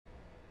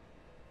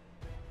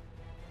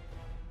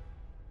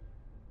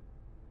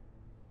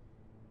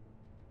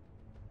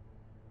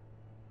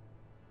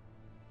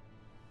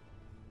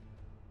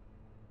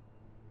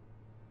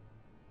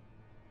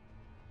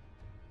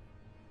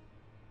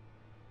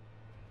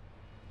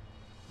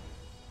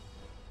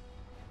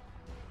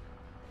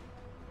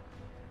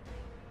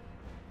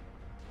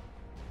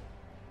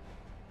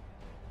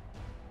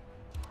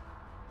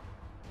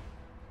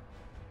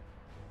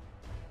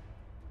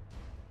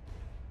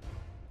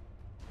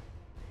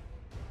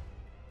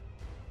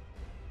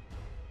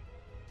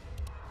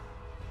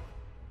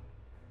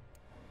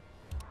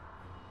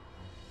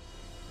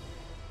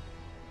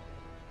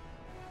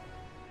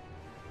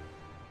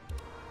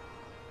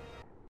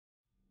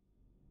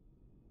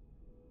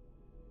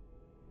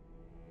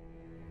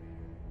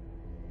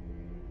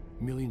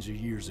Millions of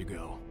years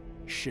ago,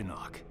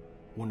 Shinnok,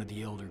 one of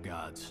the Elder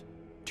Gods,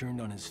 turned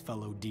on his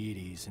fellow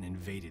deities and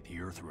invaded the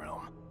Earth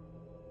Realm.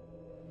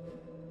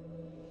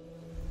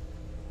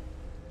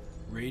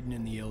 Raiden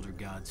and the Elder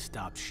Gods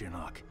stopped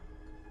Shinnok,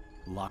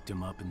 locked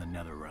him up in the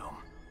Nether Realm.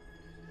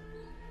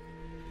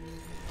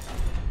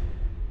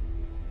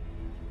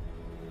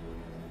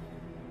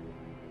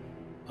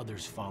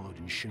 Others followed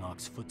in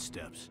Shinnok's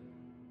footsteps,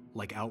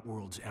 like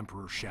Outworld's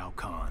Emperor Shao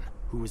Kahn,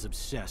 who was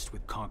obsessed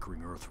with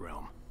conquering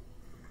Earthrealm.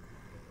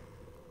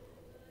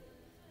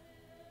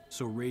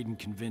 So Raiden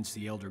convinced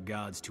the Elder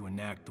Gods to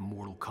enact the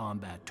Mortal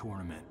Kombat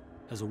tournament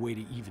as a way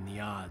to even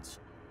the odds,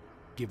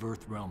 give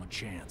Earthrealm a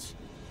chance.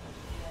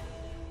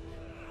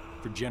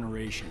 For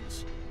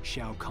generations,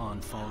 Shao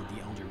Kahn followed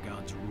the Elder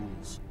Gods'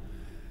 rules.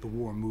 The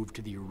war moved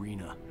to the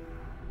arena,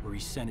 where he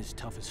sent his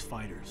toughest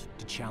fighters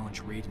to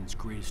challenge Raiden's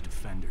greatest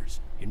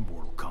defenders in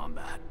Mortal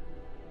Kombat.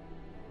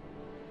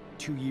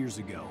 2 years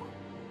ago,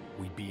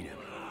 we beat him.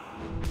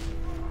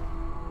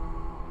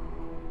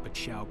 But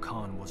Shao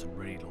Kahn wasn't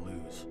ready to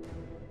lose.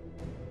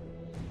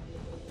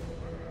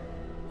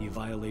 He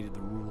violated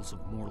the rules of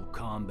Mortal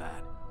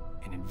Kombat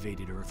and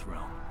invaded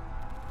Earthrealm.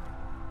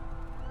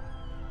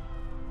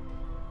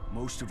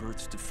 Most of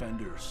Earth's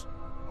defenders,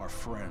 our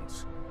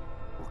friends,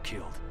 were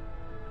killed,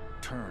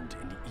 turned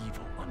into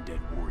evil undead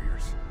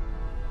warriors.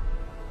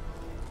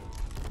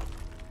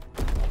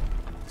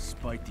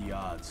 Despite the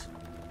odds,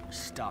 we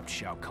stopped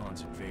Shao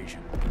Kahn's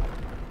invasion.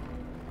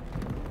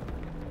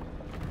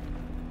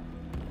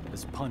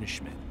 As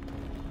punishment,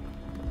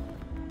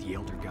 the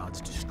Elder Gods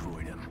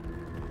destroyed him.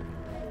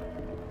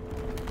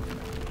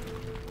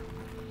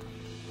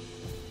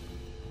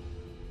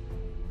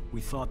 We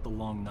thought the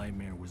long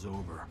nightmare was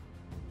over,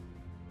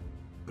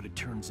 but it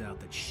turns out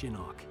that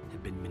Shinnok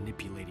had been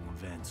manipulating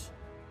events.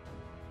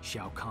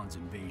 Shao Kahn's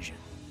invasion,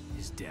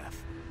 his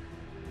death.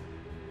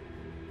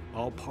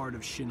 All part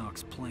of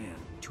Shinnok's plan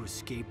to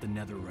escape the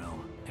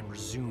Netherrealm and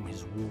resume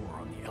his war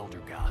on the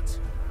Elder Gods.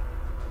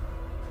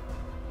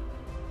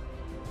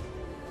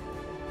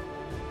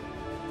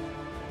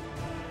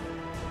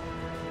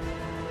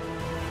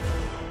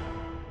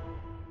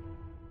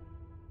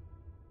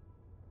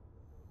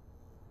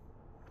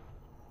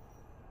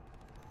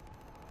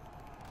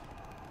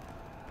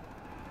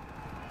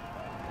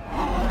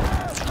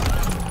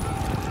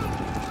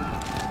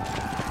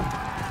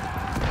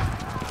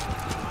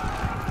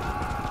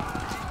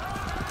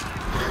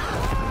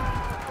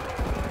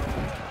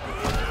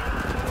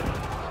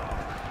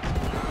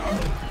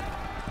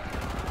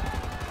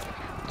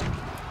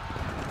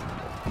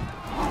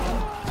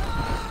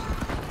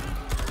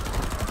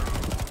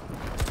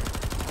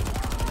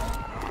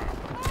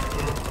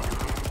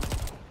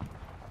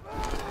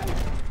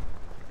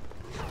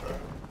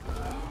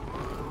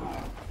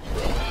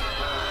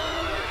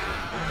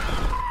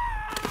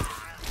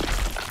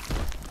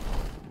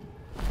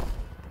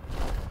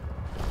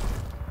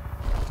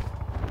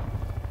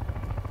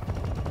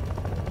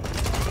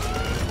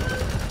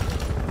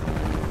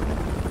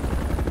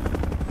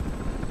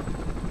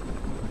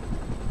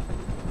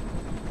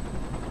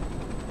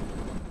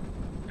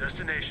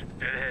 Destination,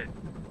 dead ahead.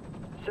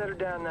 Set her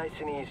down nice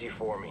and easy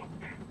for me.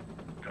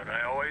 Don't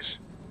I always?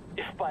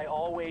 If by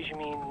always you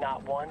mean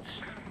not once.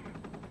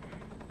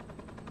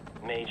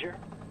 Major?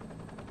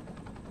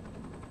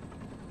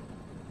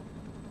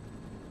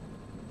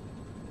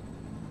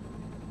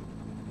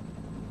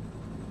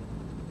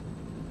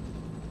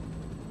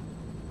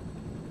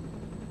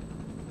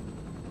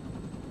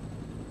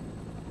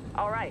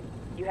 All right,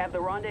 you have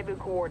the rendezvous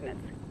coordinates.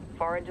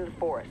 Far edge of the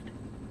forest.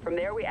 From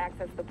there, we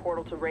access the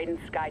portal to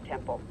Raiden's Sky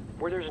Temple.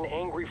 Where there's an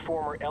angry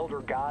former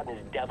Elder God and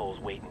his devils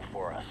waiting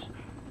for us.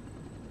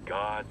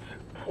 Gods,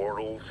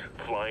 portals,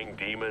 flying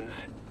demons.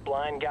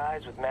 Blind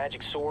guys with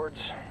magic swords.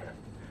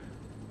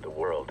 The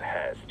world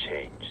has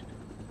changed.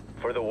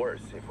 For the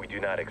worse if we do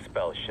not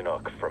expel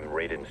Shinnok from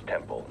Raiden's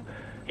temple.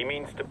 He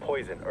means to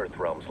poison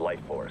Earthrealm's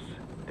life force,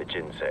 the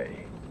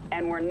Jinsei.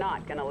 And we're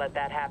not gonna let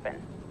that happen.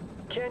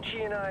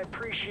 Kenshi and I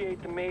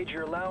appreciate the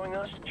Major allowing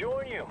us to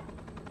join you.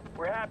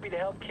 We're happy to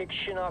help kick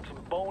Shinnok's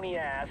bony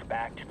ass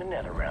back to the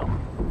Netherrealm.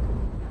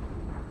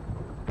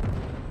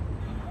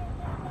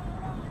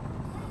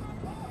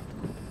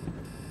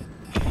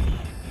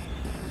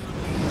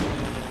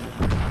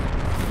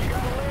 You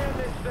gotta land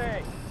this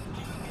thing!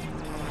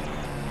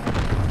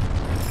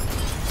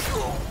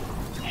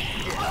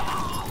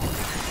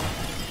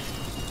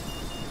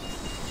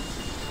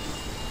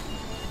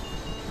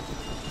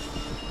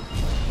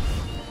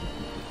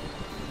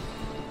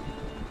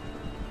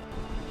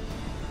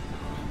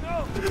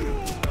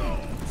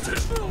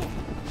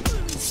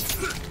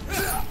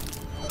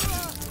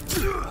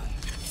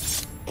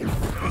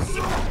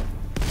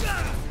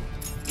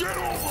 Get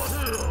over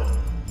here!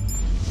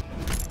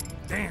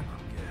 Damn,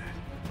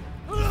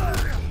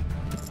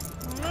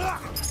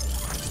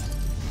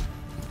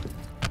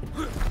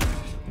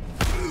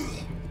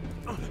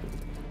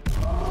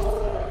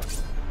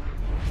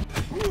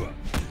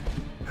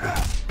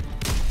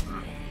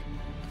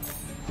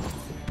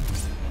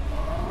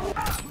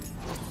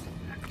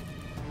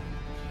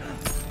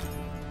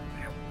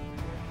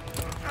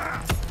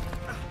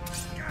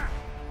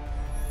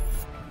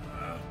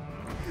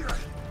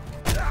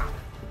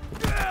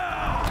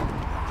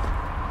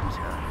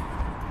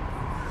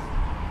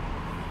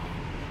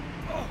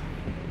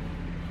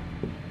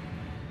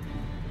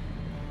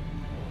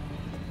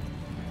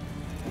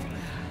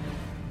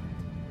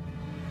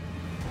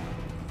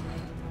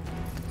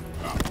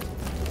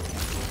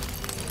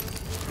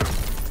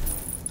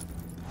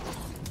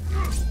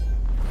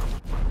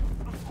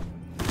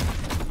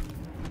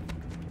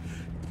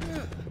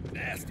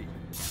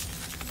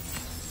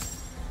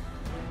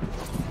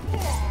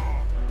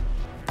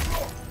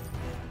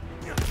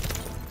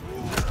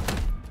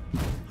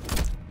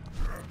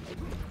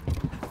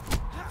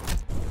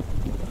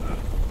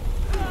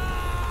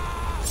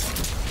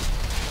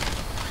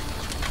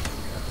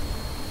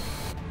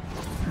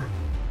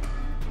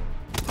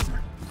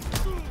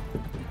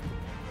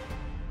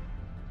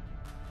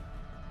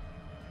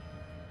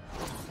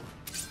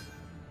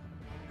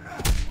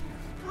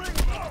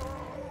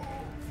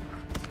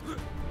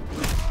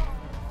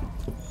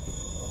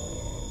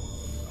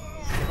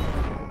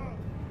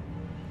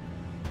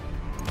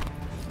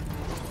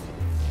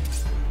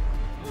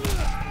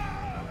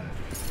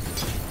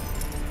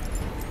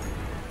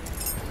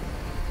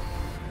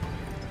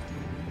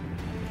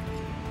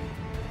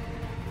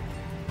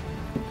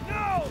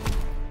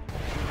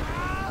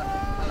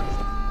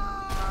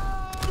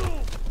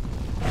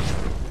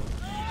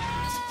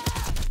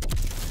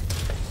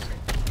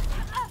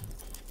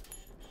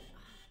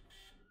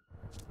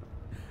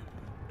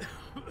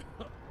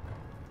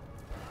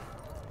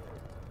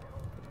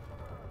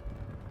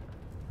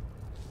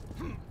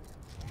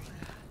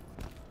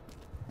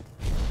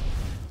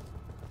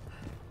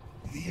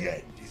 The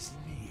end is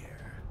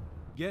near.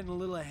 Getting a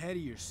little ahead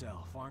of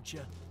yourself, aren't you?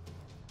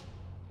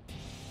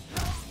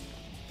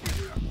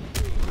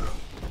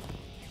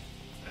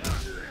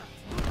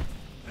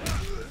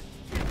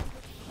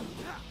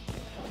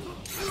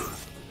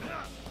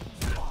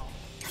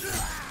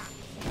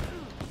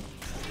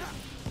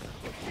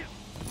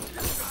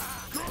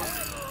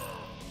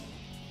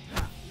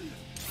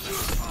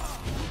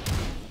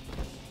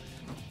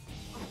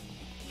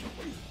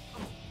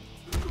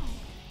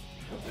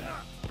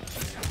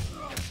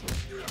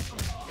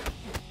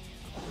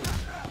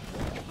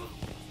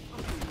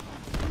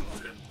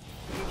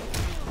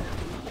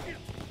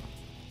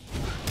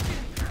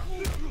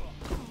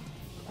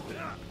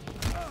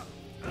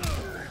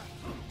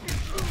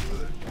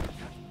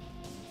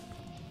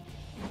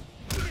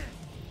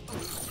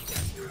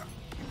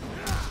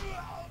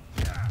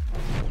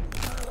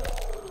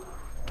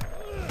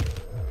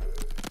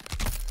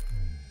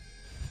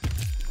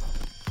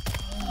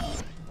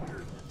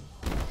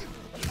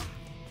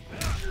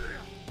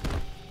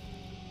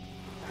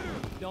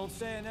 Don't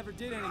say I never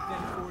did anything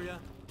for you.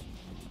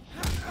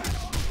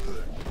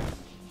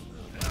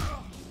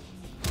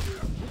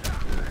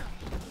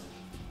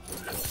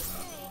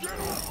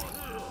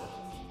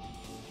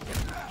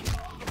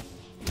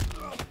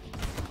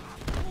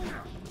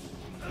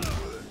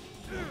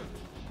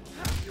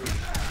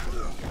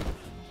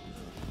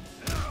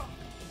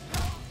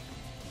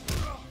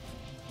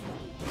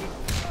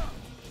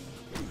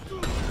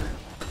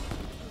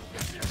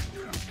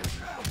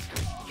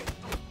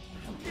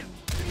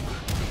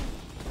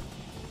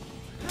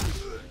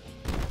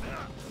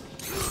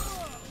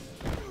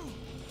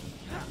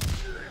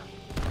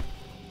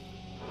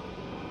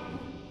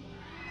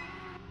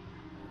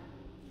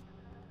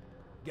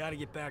 Gotta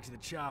get back to the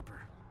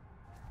chopper.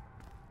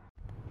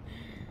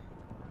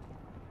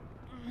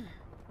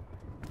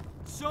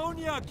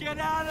 Sonia, get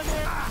out of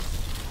there!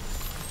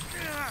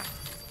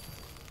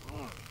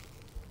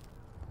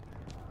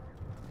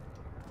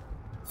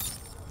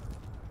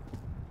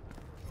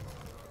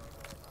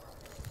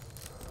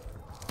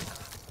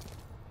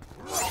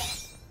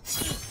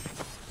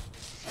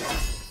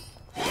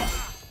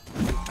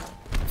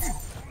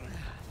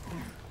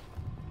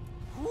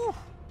 Whew.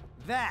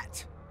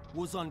 That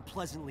was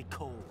unpleasantly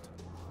cold.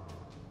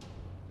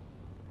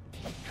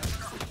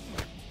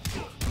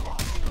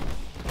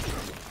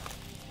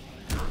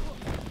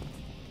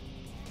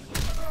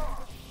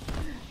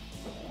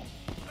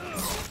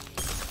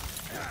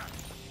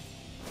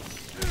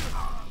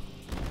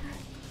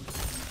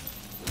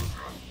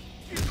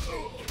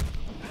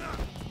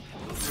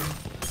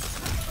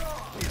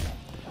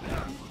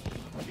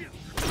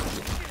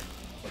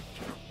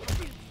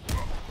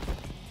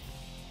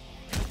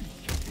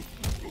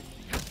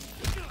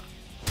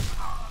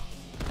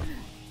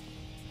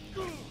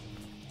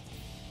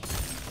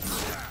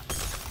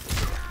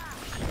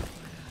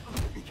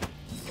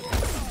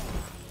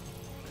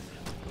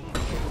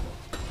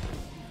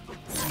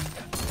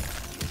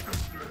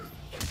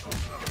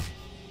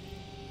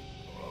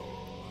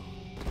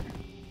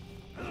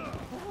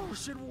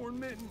 Should have worn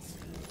mittens.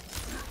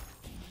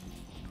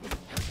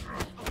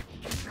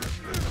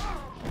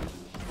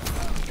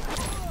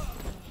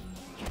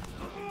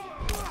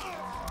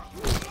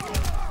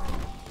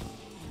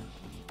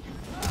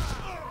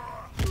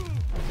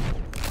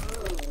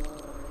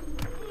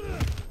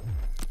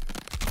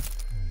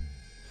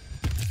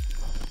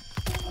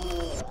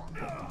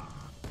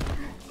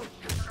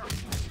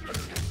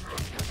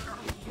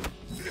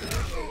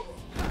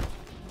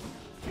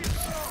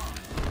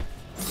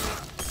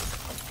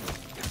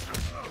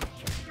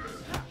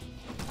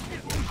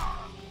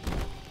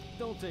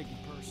 Don't take it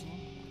personal.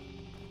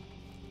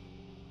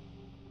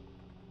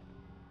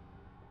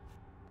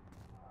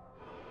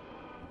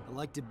 I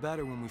liked it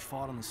better when we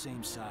fought on the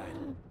same side.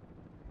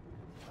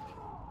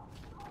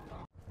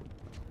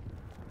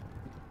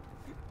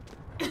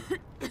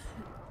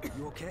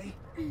 You okay?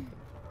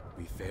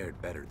 We fared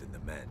better than the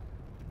men.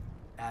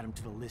 Add him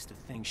to the list of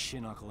things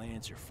Shinnok will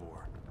answer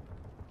for.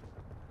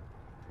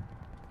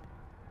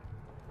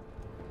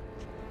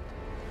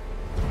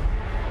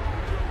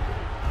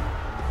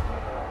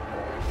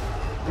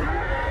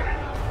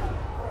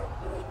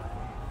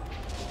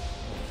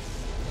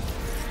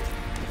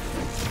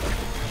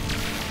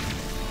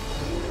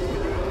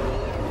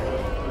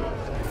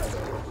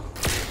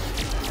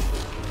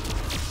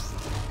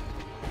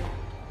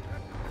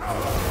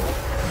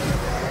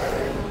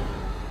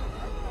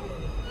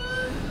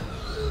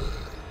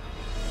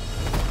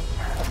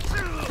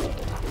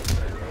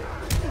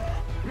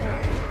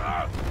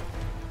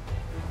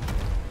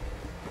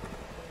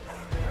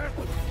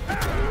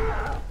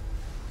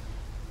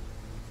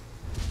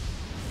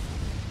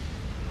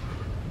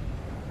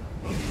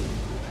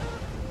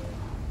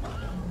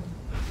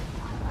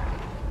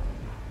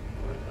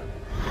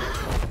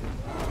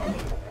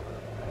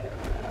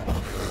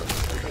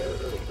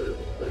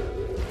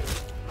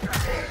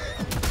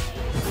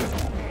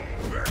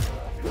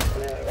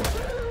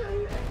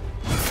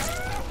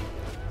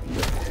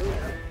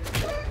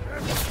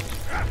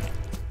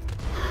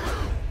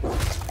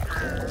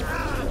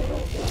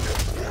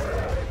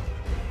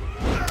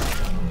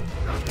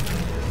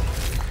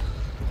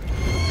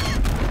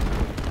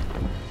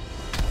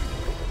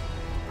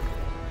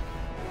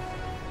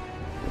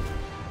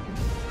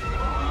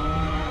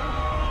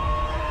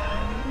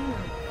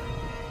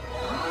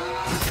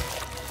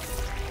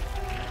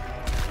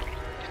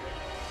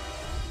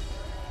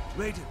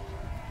 Raiden,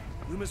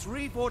 we must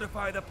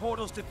refortify the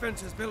portal's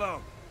defenses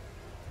below.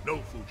 No,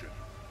 Fujin.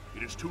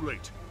 It is too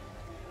late.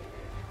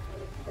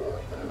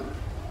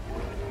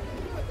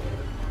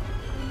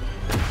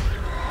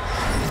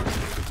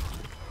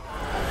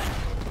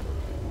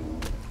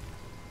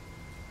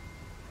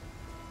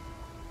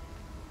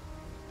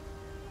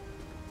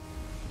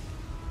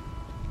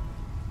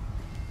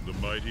 The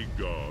mighty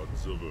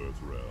gods of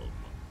Earthrealm.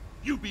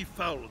 You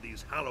befoul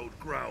these hallowed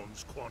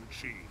grounds, Quan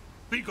Chi.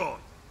 Be gone!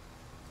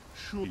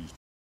 Surely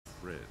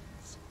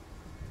friends.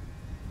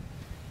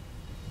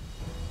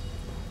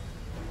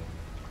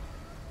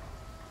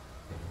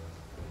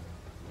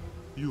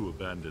 You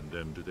abandoned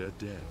them to their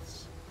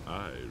deaths.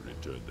 I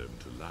returned them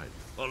to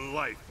life. A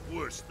life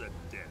worse than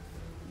death.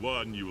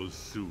 One you will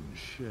soon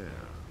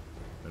share,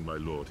 and my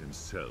lord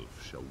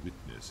himself shall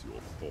witness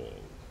your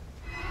fall.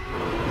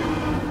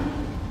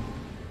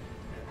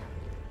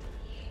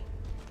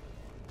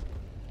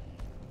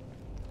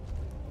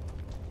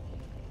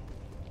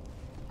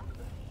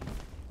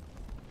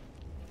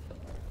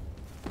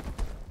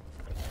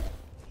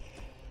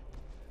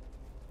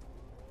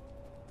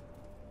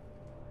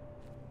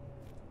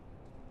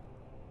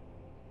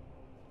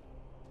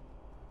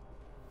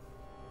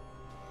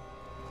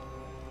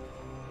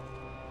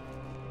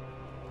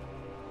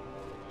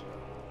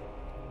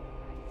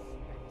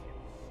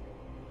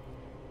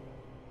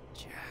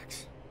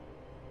 Jax.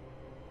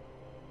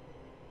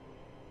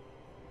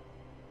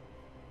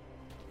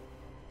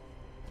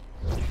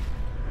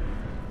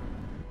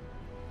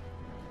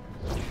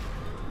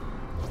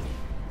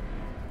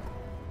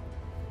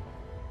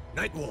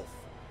 Nightwolf.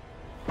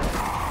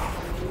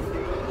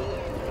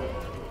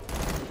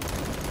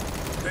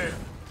 There.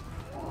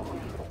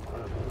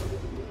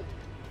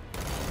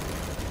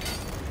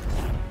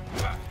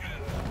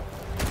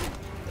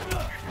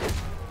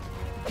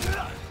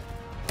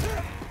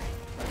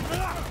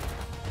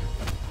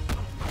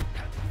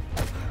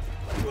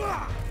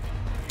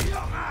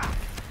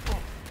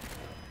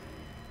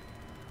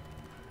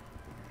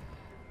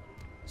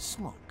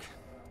 Smoke.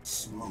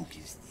 Smoke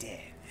is dead.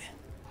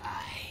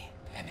 I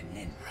am an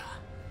Ninra.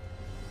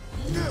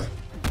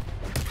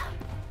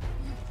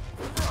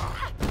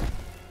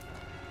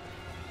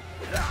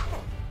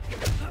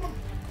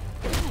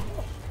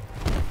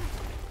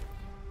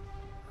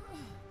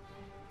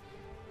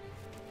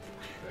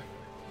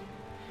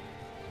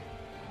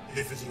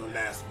 This is your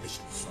last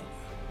mission, Sonya.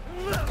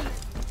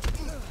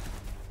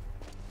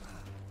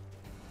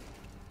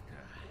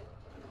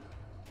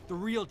 The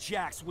real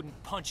Jax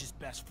wouldn't punch his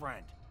best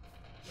friend.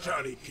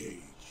 Johnny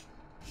Cage,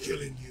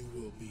 killing you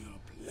will be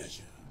a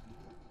pleasure.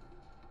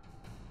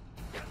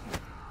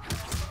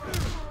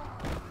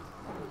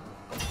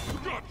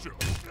 Gotcha!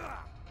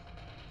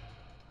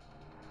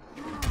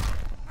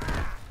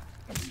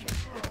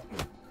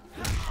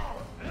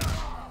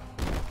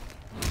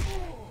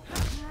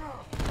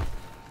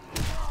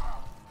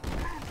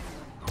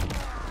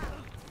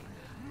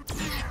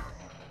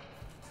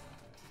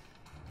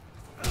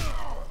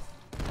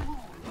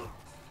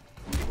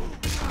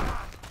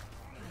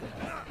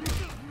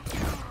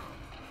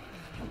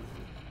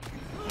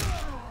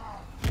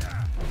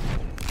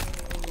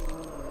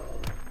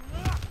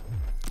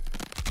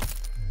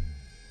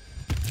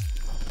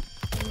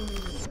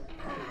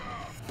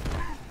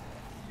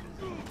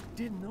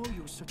 Didn't know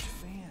you were such a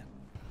fan.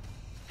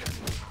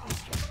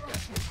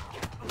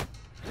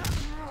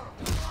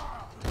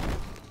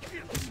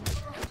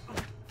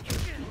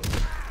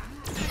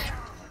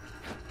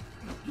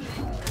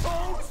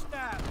 Oh,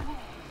 snap!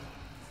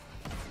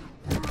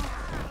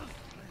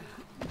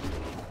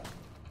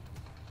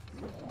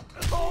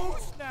 Oh,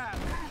 snap!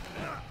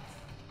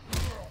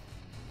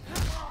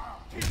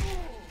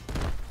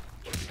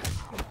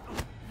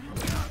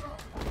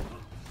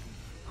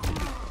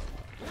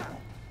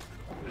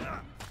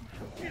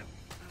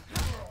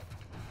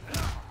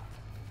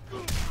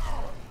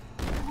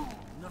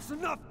 Enough's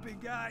enough,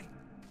 big guy!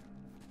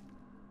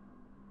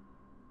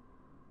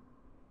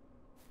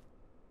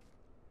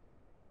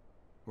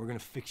 We're gonna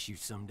fix you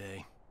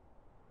someday.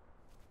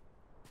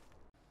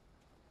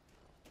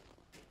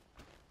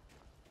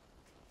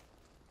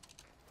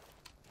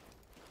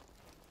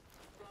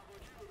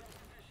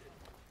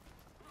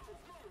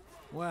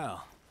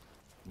 Well,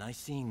 nice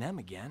seeing them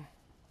again.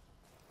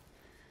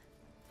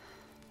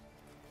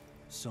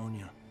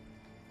 Sonya,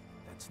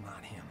 that's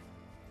not him.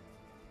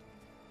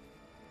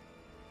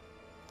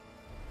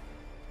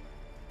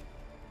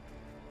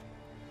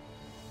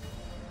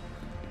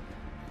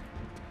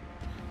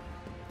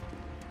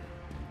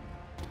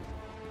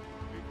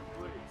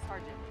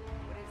 Sergeant,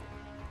 what is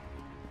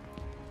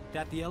it?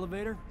 That the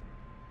elevator?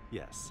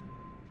 Yes,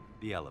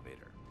 the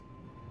elevator.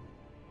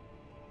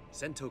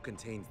 Sento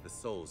contains the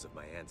souls of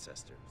my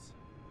ancestors.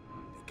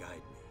 They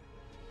guide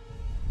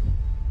me.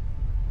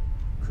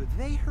 Could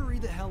they hurry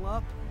the hell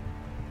up?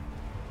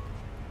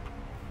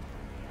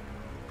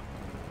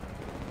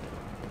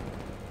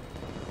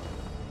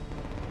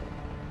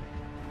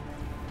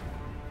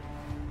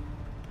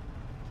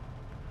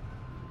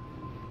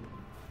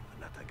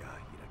 Anata ga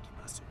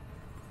hirakimasu.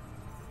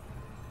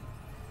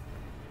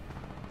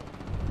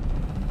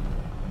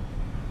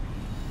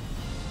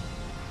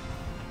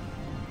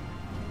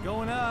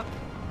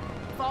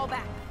 Fall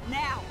back,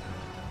 now!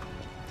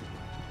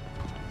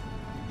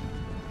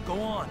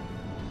 Go on.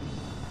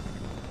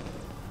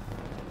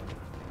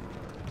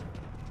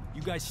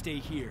 You guys stay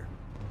here.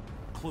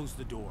 Close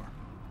the door.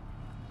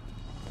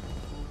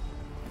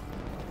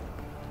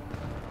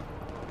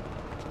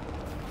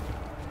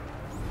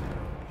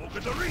 Look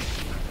at the reach!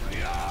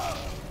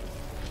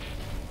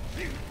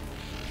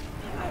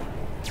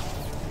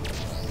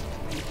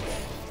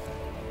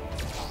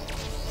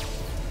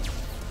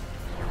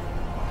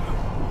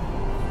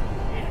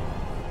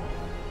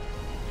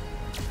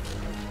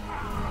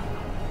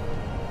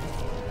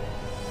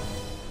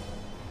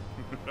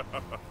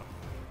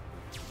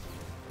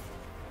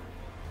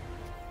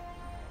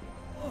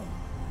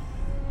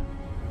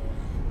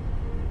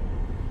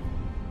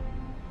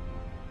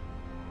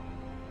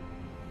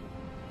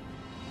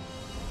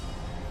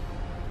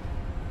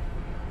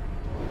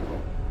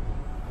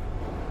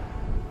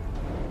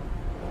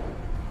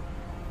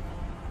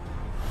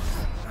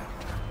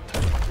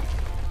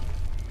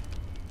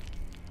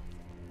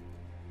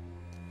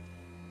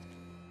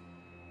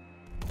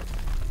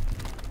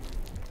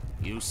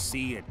 You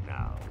see it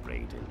now,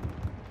 Raiden.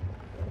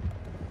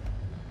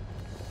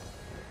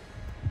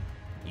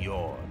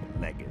 Your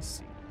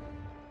legacy.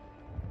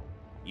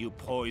 You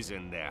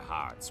poisoned their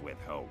hearts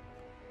with hope.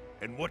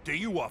 And what do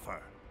you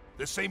offer?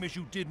 The same as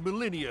you did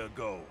millennia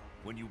ago,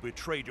 when you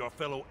betrayed your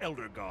fellow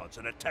Elder Gods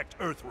and attacked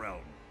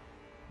Earthrealm.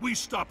 We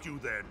stopped you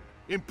then,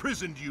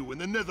 imprisoned you in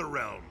the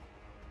Netherrealm.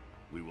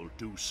 We will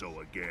do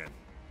so again.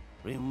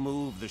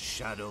 Remove the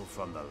shadow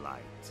from the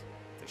light.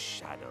 The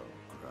shadow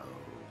grows.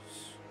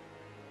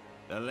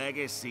 The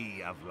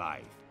legacy of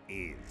life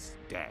is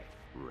death,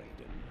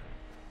 Raiden.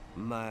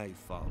 My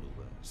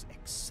followers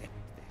accept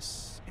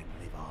this and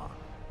live on.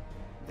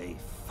 They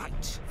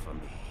fight for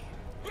me.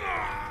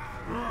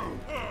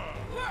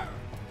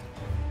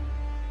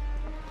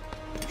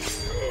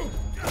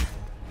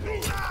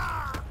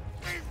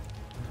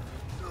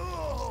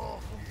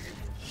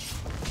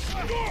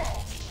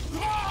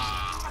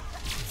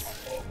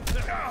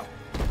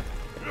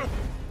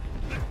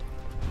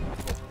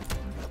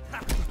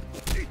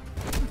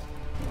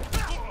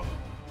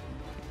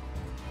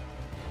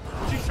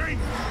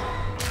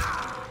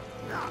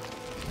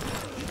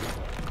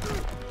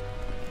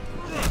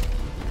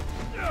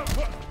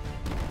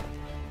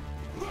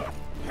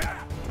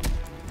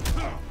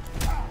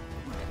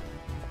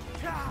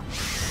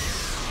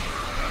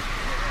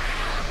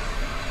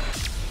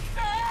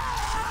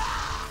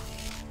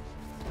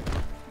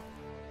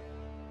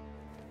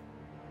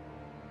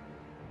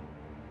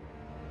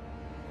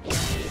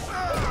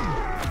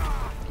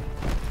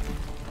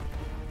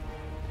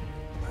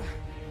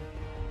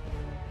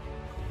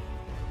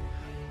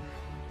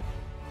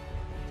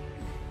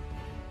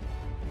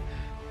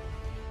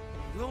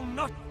 Will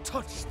not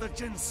touch the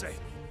Jinsei.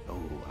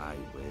 Oh, I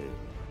will.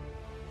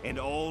 And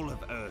all of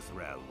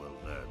Earthrealm will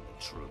learn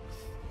the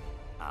truth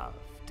of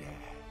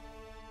death.